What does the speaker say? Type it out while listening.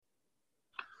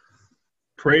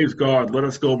Praise God. Let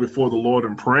us go before the Lord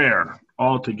in prayer,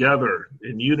 all together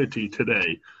in unity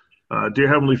today. Dear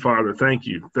Heavenly Father, thank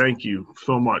you. Thank you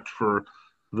so much for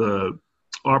the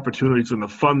opportunities and the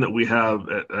fun that we have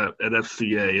at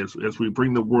FCA as we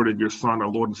bring the word of your Son, our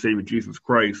Lord and Savior, Jesus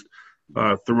Christ,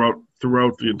 throughout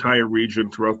the entire region,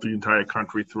 throughout the entire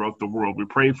country, throughout the world. We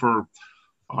pray for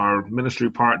our ministry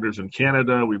partners in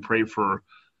Canada. We pray for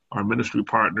our ministry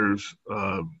partners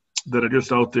that are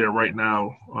just out there right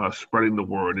now spreading the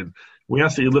word. And we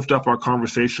ask that you lift up our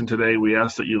conversation today. We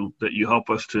ask that you help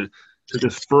us to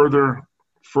just further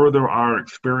our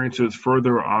experiences,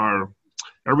 further our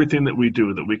everything that we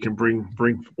do, that we can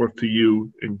bring forth to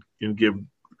you and give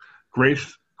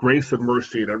grace and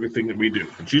mercy in everything that we do.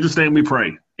 In Jesus' name we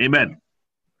pray. Amen.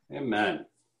 Amen.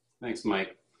 Thanks,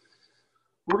 Mike.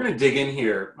 We're going to dig in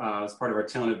here as part of our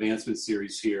talent advancement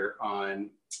series here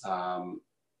on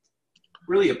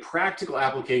really a practical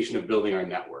application of building our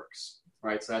networks,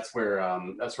 right? So that's where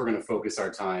we're going to focus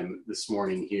our time this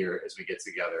morning here as we get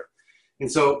together.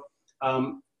 And so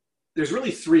there's really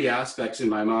three aspects in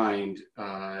my mind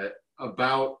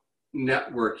about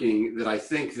networking that I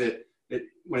think that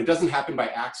when it doesn't happen by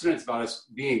accident, it's about us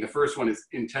being, the first one is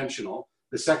intentional,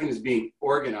 the second is being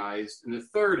organized, and the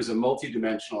third is a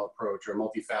multidimensional approach or a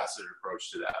multifaceted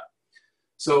approach to that.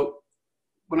 So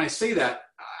when I say that,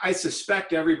 I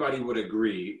suspect everybody would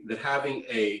agree that having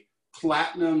a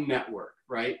platinum network,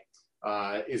 right,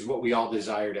 is what we all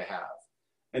desire to have.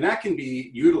 And that can be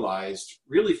utilized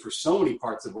really for so many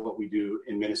parts of what we do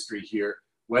in ministry here,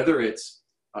 whether it's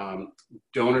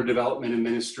donor development in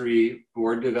ministry,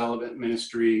 board development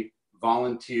ministry,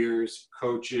 volunteers,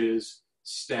 coaches,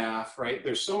 staff, right?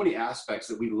 There's so many aspects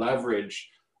that we leverage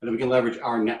and that we can leverage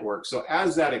our network. So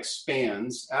as that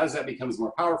expands, as that becomes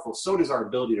more powerful, so does our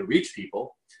ability to reach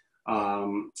people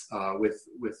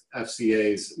with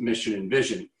FCA's mission and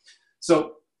vision.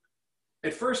 So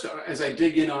at first, as I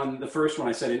dig in on the first one,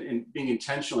 I said in being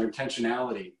intentional,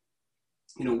 intentionality,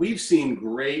 we've seen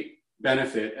great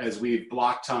benefit as we've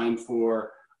blocked time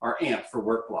for our AMP, for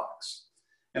work blocks.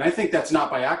 And I think that's not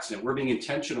by accident. We're being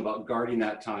intentional about guarding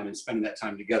that time and spending that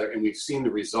time together, and we've seen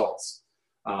the results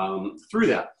through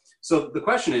that. So the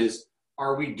question is,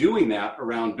 are we doing that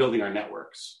around building our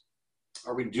networks?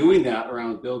 Are we doing that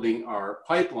around building our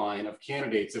pipeline of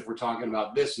candidates if we're talking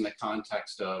about this in the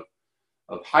context of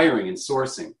hiring and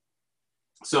sourcing?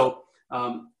 So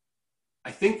I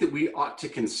think that we ought to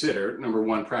consider, number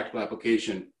one, practical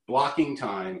application, blocking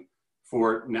time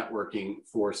for networking,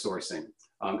 for sourcing.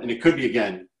 And it could be,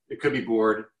 again, it could be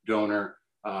board, donor,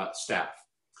 staff.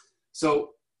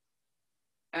 So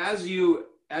as you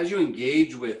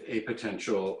engage with a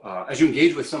potential, as you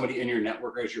engage with somebody in your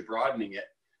network, as you're broadening it,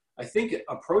 I think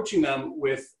approaching them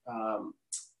with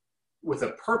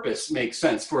a purpose makes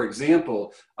sense. For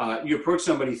example, you approach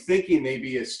somebody thinking they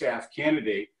be a staff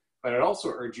candidate, but I'd also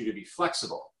urge you to be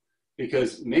flexible,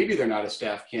 because maybe they're not a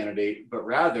staff candidate, but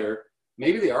rather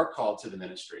maybe they are called to the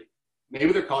ministry.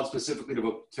 Maybe they're called specifically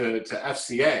to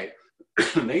FCA.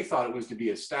 They thought it was to be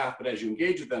a staff, but as you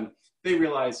engage with them, they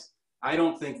realize, I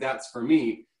don't think that's for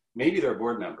me. Maybe they're a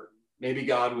board member. Maybe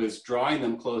God was drawing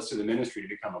them close to the ministry to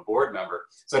become a board member.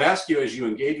 So I'd ask you, as you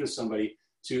engage with somebody,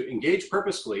 to engage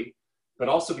purposefully, but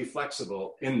also be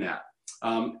flexible in that.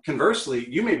 Conversely,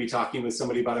 you may be talking with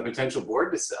somebody about a potential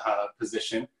board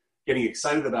position, getting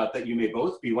excited about that you may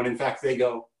both be, when in fact they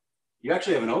go, you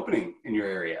actually have an opening in your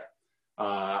area.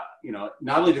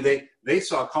 Not only do they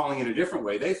saw calling in a different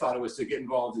way, they thought it was to get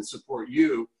involved and support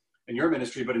you and your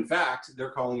ministry, but in fact,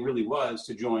 their calling really was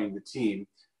to join the team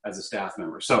as a staff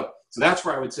member. So that's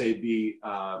where I would say be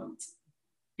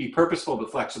purposeful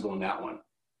but flexible in that one.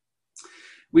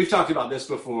 We've talked about this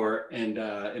before, and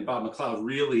Bob McLeod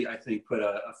really, I think, put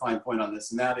a fine point on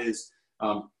this, and that is,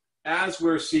 as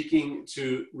we're seeking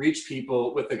to reach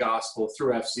people with the gospel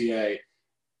through FCA,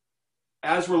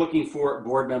 as we're looking for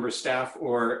board members, staff,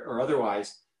 or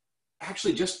otherwise,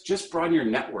 actually just broaden your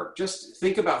network. Just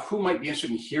think about who might be interested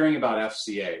in hearing about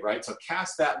FCA, right? So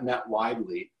cast that net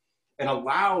widely and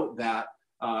allow that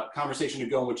conversation to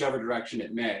go in whichever direction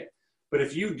it may. But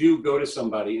if you do go to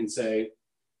somebody and say,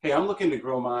 hey, I'm looking to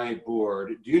grow my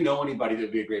board, do you know anybody that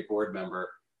would be a great board member?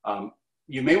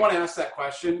 You may want to ask that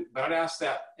question, but I'd ask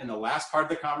that in the last part of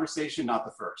the conversation, not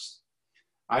the first.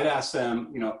 I'd ask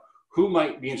them, who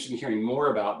might be interested in hearing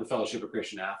more about the Fellowship of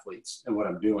Christian Athletes and what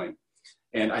I'm doing?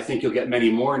 And I think you'll get many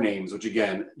more names, which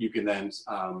again, you can then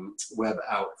web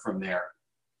out from there.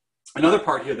 Another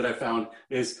part here that I found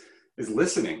is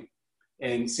listening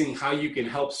and seeing how you can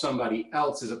help somebody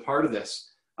else as a part of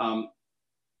this.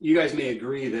 you guys may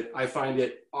agree that I find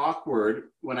it awkward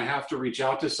when I have to reach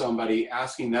out to somebody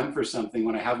asking them for something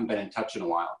when I haven't been in touch in a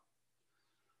while.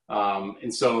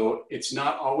 And so it's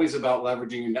not always about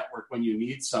leveraging your network when you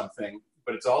need something,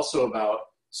 but it's also about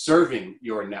serving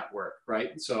your network,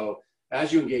 right? So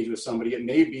as you engage with somebody, it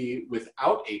may be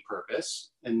without a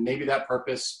purpose, and maybe that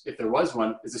purpose, if there was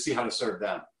one, is to see how to serve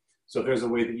them. So if there's a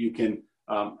way that you can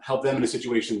help them in a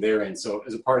situation they're in, so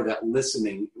as a part of that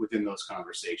listening within those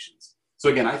conversations. So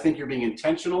again, I think you're being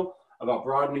intentional about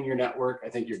broadening your network. I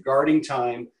think you're guarding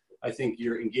time. I think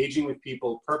you're engaging with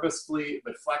people purposefully,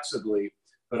 but flexibly,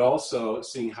 but also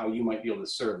seeing how you might be able to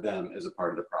serve them as a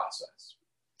part of the process.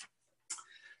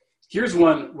 Here's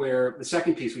one where the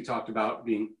second piece we talked about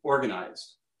being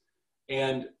organized.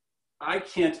 And I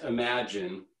can't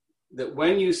imagine that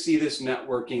when you see this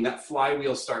networking, that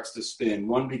flywheel starts to spin.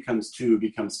 1 becomes 2,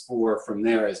 becomes 4 from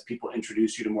there as people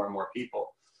introduce you to more and more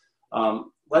people.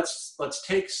 Let's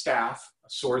take staff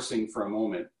sourcing for a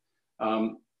moment.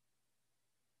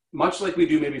 Much like we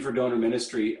do maybe for donor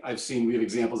ministry, I've seen we have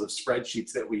examples of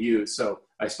spreadsheets that we use. So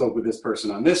I spoke with this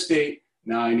person on this date.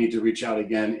 Now I need to reach out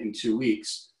again in 2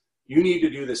 weeks. You need to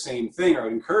do the same thing, or I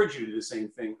would encourage you to do the same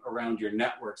thing around your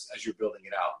networks as you're building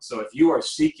it out. So if you are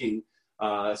seeking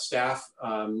staff,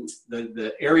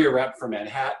 the area rep for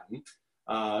Manhattan,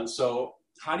 so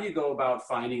how do you go about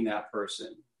finding that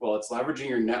person? Well, it's leveraging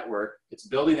your network. It's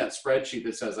building that spreadsheet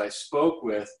that says, I spoke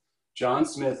with John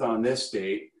Smith on this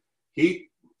date. He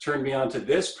turned me on to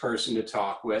this person to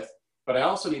talk with, but I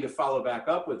also need to follow back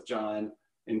up with John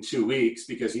in 2 weeks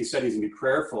because he said he's gonna be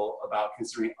prayerful about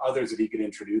considering others that he could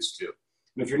introduce to.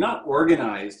 And if you're not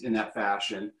organized in that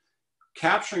fashion,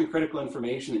 capturing critical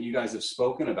information that you guys have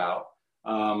spoken about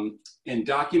and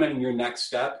documenting your next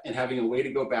step and having a way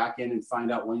to go back in and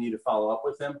find out when you need to follow up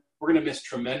with them, we're gonna miss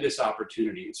tremendous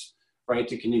opportunities, right,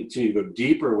 to continue to go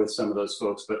deeper with some of those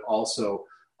folks, but also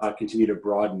continue to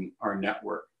broaden our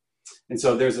network. And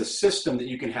so there's a system that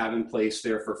you can have in place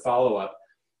there for follow-up.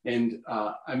 And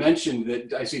I mentioned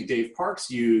that I see Dave Parks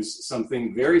use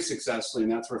something very successfully,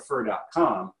 and that's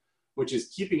refer.com, which is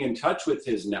keeping in touch with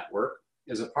his network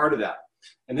as a part of that.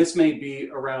 And this may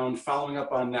be around following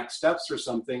up on next steps or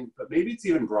something, but maybe it's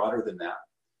even broader than that.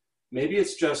 Maybe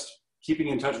it's just keeping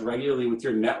in touch regularly with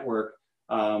your network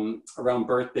around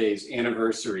birthdays,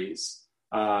 anniversaries,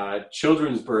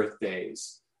 children's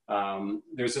birthdays.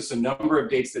 There's just a number of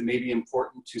dates that may be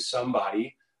important to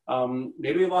somebody.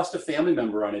 Maybe they lost a family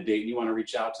member on a date and you want to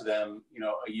reach out to them,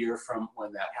 a year from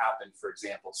when that happened, for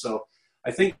example. So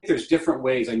I think there's different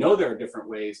ways. I know there are different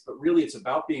ways, but really it's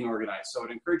about being organized. So I'd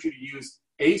encourage you to use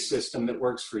a system that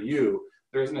works for you.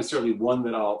 There isn't necessarily one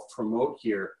that I'll promote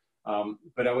here,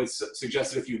 but I would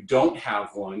suggest that if you don't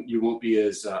have one, you won't be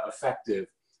as effective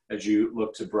as you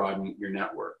look to broaden your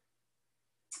network.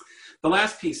 The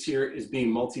last piece here is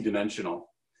being multidimensional.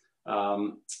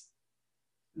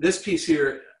 This piece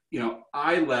here,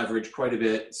 I leverage quite a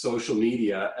bit social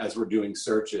media as we're doing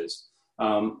searches,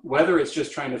 whether it's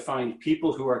just trying to find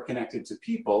people who are connected to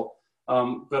people,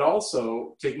 but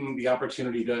also taking the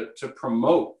opportunity to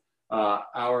promote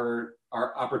our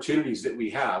opportunities that we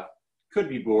have. Could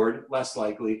be board, less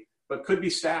likely, but could be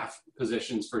staff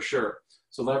positions for sure.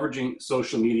 So leveraging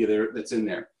social media there that's in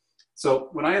there. So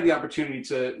when I had the opportunity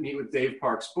to meet with Dave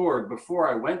Parks' board, before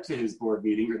I went to his board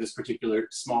meeting or this particular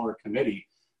smaller committee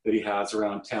that he has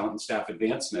around talent and staff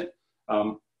advancement,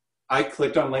 I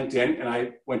clicked on LinkedIn and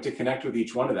I went to connect with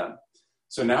each one of them.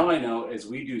 So now I know as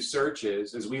we do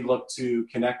searches, as we look to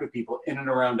connect with people in and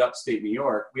around upstate New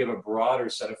York, we have a broader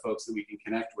set of folks that we can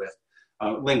connect with,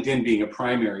 LinkedIn being a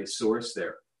primary source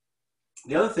there.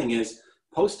 The other thing is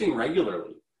posting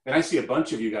regularly. And I see a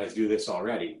bunch of you guys do this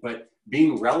already, but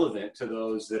being relevant to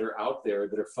those that are out there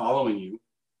that are following you,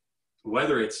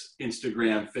 whether it's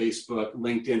Instagram, Facebook,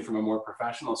 LinkedIn from a more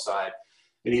professional side,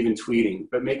 and even tweeting,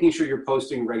 but making sure you're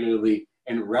posting regularly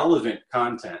and relevant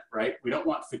content, right? We don't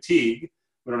want fatigue.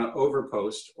 We don't want to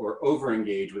overpost or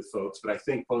over-engage with folks, but I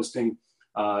think posting,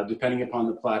 depending upon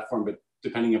the platform, but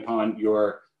depending upon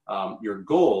your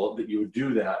goal, that you would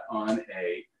do that on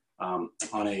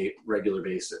a regular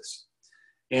basis.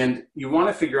 And you want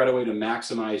to figure out a way to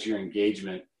maximize your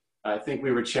engagement. I think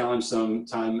we were challenged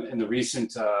sometime in the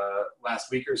recent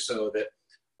last week or so that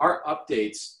our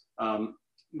updates,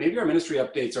 maybe our ministry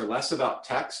updates are less about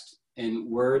text and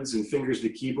words and fingers to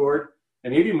keyboard,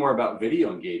 and maybe more about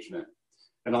video engagement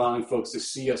and allowing folks to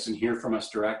see us and hear from us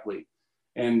directly.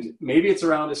 And maybe it's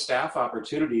around a staff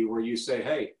opportunity where you say,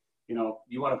 hey,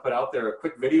 you want to put out there a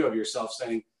quick video of yourself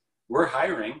saying, we're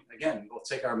hiring. Again, we'll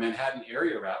take our Manhattan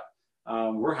area rep.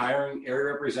 we're hiring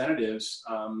area representatives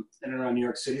in and around New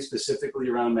York City, specifically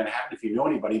around Manhattan. If you know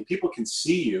anybody, people can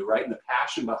see you, right, and the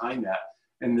passion behind that,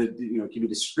 and can be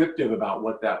descriptive about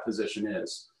what that position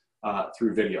is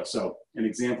through video. So an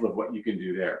example of what you can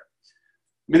do there.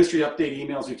 Ministry update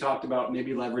emails we talked about,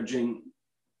 maybe leveraging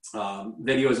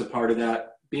video as a part of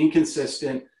that, being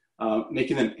consistent,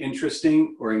 making them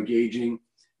interesting or engaging.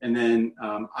 And then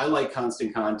I like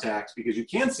constant contact because you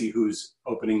can see who's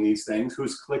opening these things,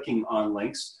 who's clicking on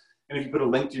links. And if you put a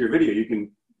link to your video, you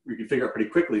can figure out pretty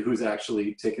quickly who's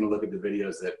actually taking a look at the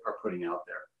videos that are putting out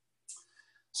there.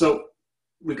 So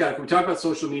we talked about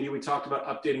social media. We talked about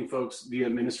updating folks via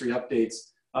ministry updates.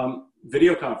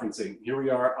 Video conferencing. Here we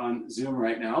are on Zoom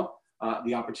right now,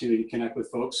 the opportunity to connect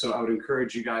with folks. So I would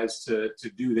encourage you guys to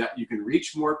do that. You can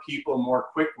reach more people more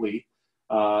quickly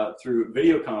through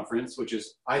video conference, which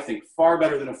is, I think, far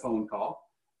better than a phone call,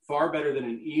 far better than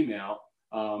an email,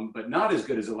 but not as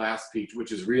good as the last speech,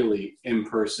 which is really in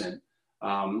person,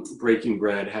 breaking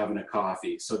bread, having a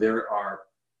coffee. So there are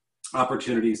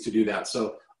opportunities to do that.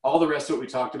 So all the rest of what we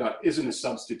talked about isn't a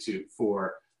substitute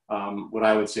for what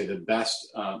I would say the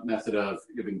best method of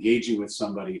engaging with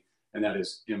somebody, and that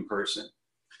is in person.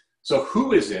 So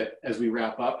who is it, as we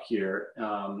wrap up here,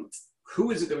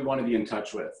 who is it that we want to be in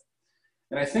touch with?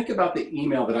 And I think about the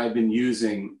email that I've been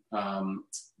using,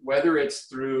 whether it's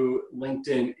through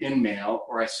LinkedIn InMail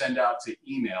or I send out to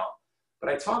email, but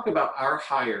I talk about our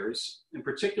hires, in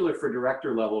particular for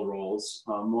director level roles,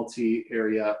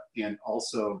 multi-area and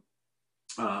also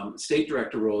state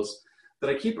director roles, that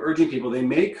I keep urging people. They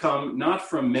may come not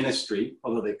from ministry,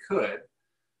 although they could,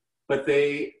 but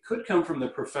they could come from the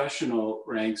professional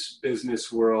ranks, business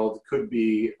world, could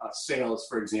be sales,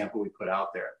 for example, we put out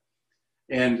there.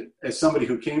 And as somebody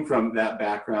who came from that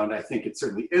background, I think it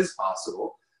certainly is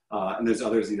possible. And there's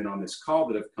others even on this call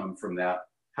that have come from that.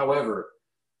 However,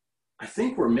 I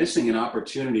think we're missing an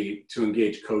opportunity to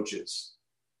engage coaches.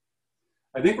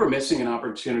 I think we're missing an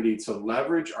opportunity to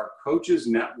leverage our coaches'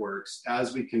 networks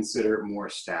as we consider more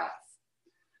staff.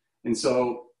 And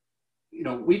so,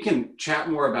 we can chat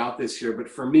more about this here, but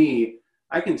for me,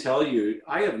 I can tell you,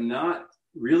 I have not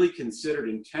really considered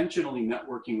intentionally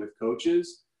networking with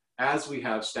coaches as we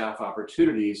have staff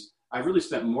opportunities. I've really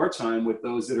spent more time with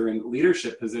those that are in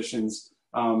leadership positions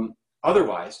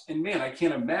otherwise. And man, I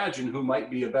can't imagine who might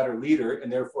be a better leader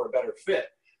and therefore a better fit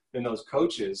than those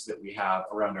coaches that we have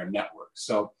around our network.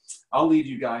 So I'll leave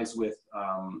you guys with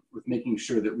making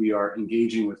sure that we are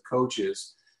engaging with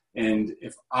coaches. And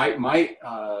if I might,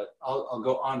 I'll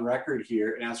go on record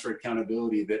here and ask for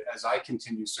accountability that as I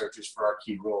continue searches for our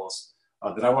key roles,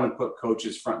 that I want to put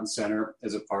coaches front and center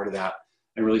as a part of that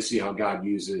and really see how God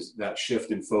uses that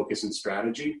shift in focus and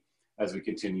strategy as we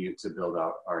continue to build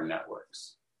out our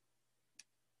networks.